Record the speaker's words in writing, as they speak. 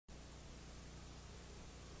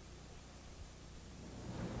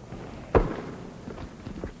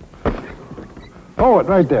Hold it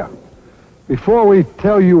right there. Before we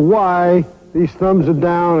tell you why these thumbs are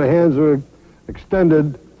down, the hands are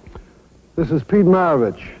extended, this is Pete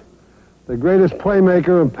Maravich, the greatest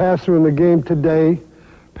playmaker and passer in the game today,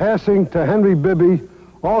 passing to Henry Bibby,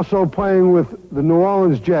 also playing with the New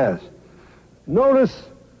Orleans Jazz. Notice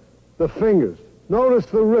the fingers, notice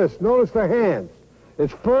the wrist, notice the hands.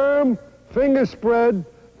 It's firm, fingers spread,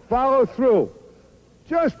 follow through.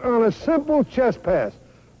 Just on a simple chest pass.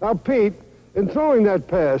 Now, Pete, in throwing that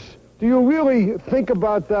pass, do you really think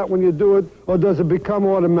about that when you do it, or does it become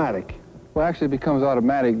automatic? Well, actually it becomes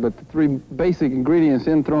automatic, but the three basic ingredients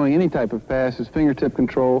in throwing any type of pass is fingertip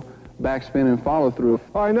control, backspin, and follow-through.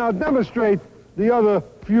 All right, now demonstrate the other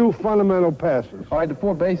few fundamental passes. All right, the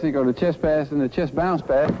four basic are the chest pass and the chest bounce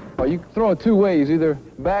pass. Well, you throw it two ways, either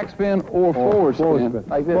backspin or forward spin,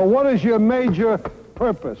 like this. Well, what is your major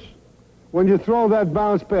purpose when you throw that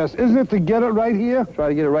bounce pass? Isn't it to get it right here? Try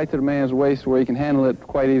to get it right to the man's waist where he can handle it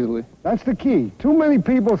quite easily. That's the key. Too many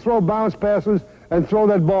people throw bounce passes and throw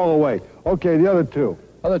that ball away. Okay, the other two.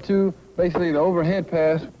 Other two, basically the overhead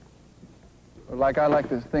pass, or like I like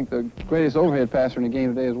to think the greatest overhead passer in the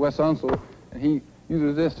game today is Wes Unseld, and he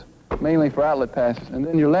uses this mainly for outlet passes. And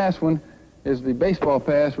then your last one is the baseball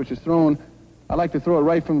pass, which is thrown, I like to throw it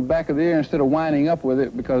right from the back of the ear instead of winding up with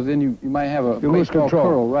it, because then you might have a baseball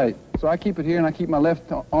curl, right. So I keep it here, and I keep my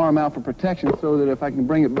left arm out for protection so that if I can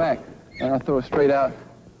bring it back, and I throw it straight out.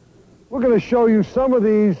 We're going to show you some of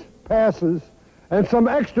these passes and some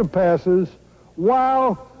extra passes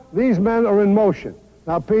while these men are in motion.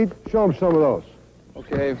 Now, Pete, show them some of those.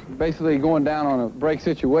 Okay, basically going down on a break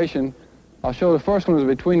situation, I'll show the first one is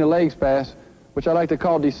between the legs pass, which I like to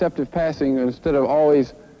call deceptive passing instead of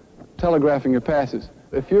always telegraphing your passes.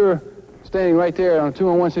 If you're standing right there on a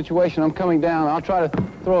 2-on-1 situation, I'm coming down, I'll try to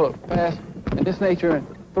throw a pass in this nature and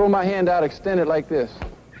throw my hand out, extend it like this,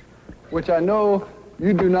 which I know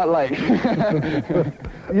you do not like.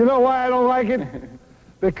 You know why I don't like it?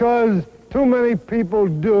 Because too many people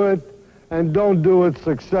do it and don't do it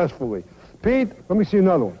successfully. Pete, let me see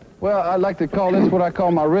another one. Well, I'd like to call this what I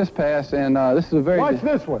call my wrist pass, and this is a very... Watch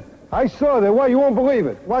this one. I saw that. Well, you won't believe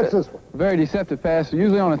it. Watch this one. Very deceptive pass.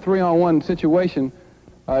 Usually on a 3-on-1 situation,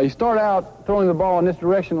 you start out throwing the ball in this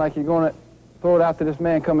direction like you're going to throw it out to this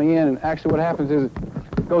man coming in, and actually what happens is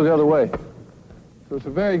it goes the other way. So it's a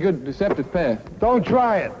very good deceptive pass. Don't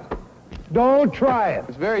try it. Don't try it.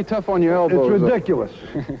 It's very tough on your elbows. It's ridiculous.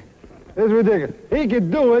 It's ridiculous. He could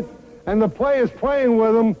do it, and the players playing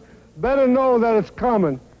with him better know that it's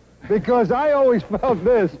coming, because I always felt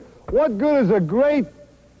this. What good is a great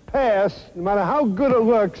pass, no matter how good it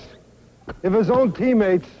looks, if his own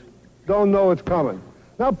teammates don't know it's coming?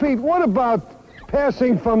 Now, Pete, what about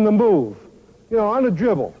passing from the move? You know, on the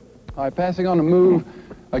dribble. All right, passing on the move.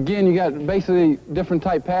 Again, you got basically different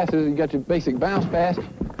type passes. You got your basic bounce pass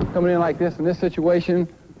coming in like this in this situation,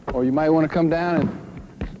 or you might want to come down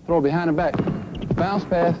and throw behind the back. Bounce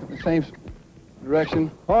pass, the same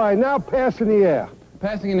direction. All right, now pass in the air.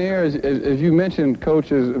 Passing in the air, as you mentioned,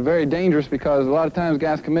 Coach, is very dangerous because a lot of times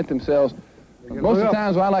guys commit themselves. Most of the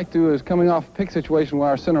times what I like to do is coming off a pick situation where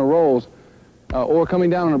our center rolls, or coming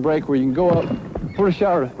down on a break where you can go up, put a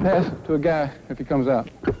shot, or pass to a guy if he comes out.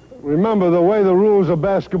 Remember, the way the rules of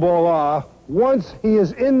basketball are, once he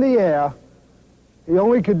is in the air, he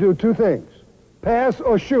only can do two things, pass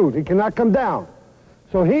or shoot. He cannot come down.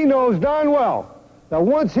 So he knows darn well that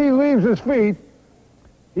once he leaves his feet,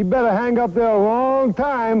 he better hang up there a long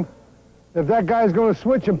time if that guy's going to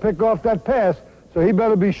switch and pick off that pass. So he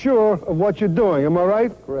better be sure of what you're doing. Am I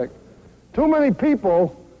right? Correct. Too many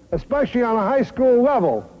people, especially on a high school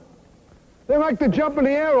level, they like to jump in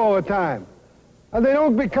the air all the time. And they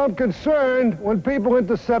don't become concerned when people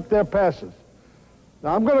intercept their passes.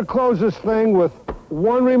 Now, I'm going to close this thing with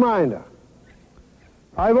one reminder.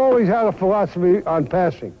 I've always had a philosophy on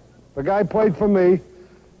passing. The guy played for me,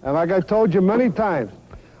 and like I told you many times,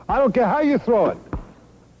 I don't care how you throw it.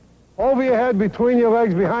 Over your head, between your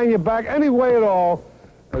legs, behind your back, any way at all,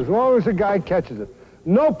 as long as the guy catches it.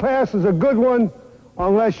 No pass is a good one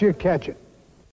unless you catch it.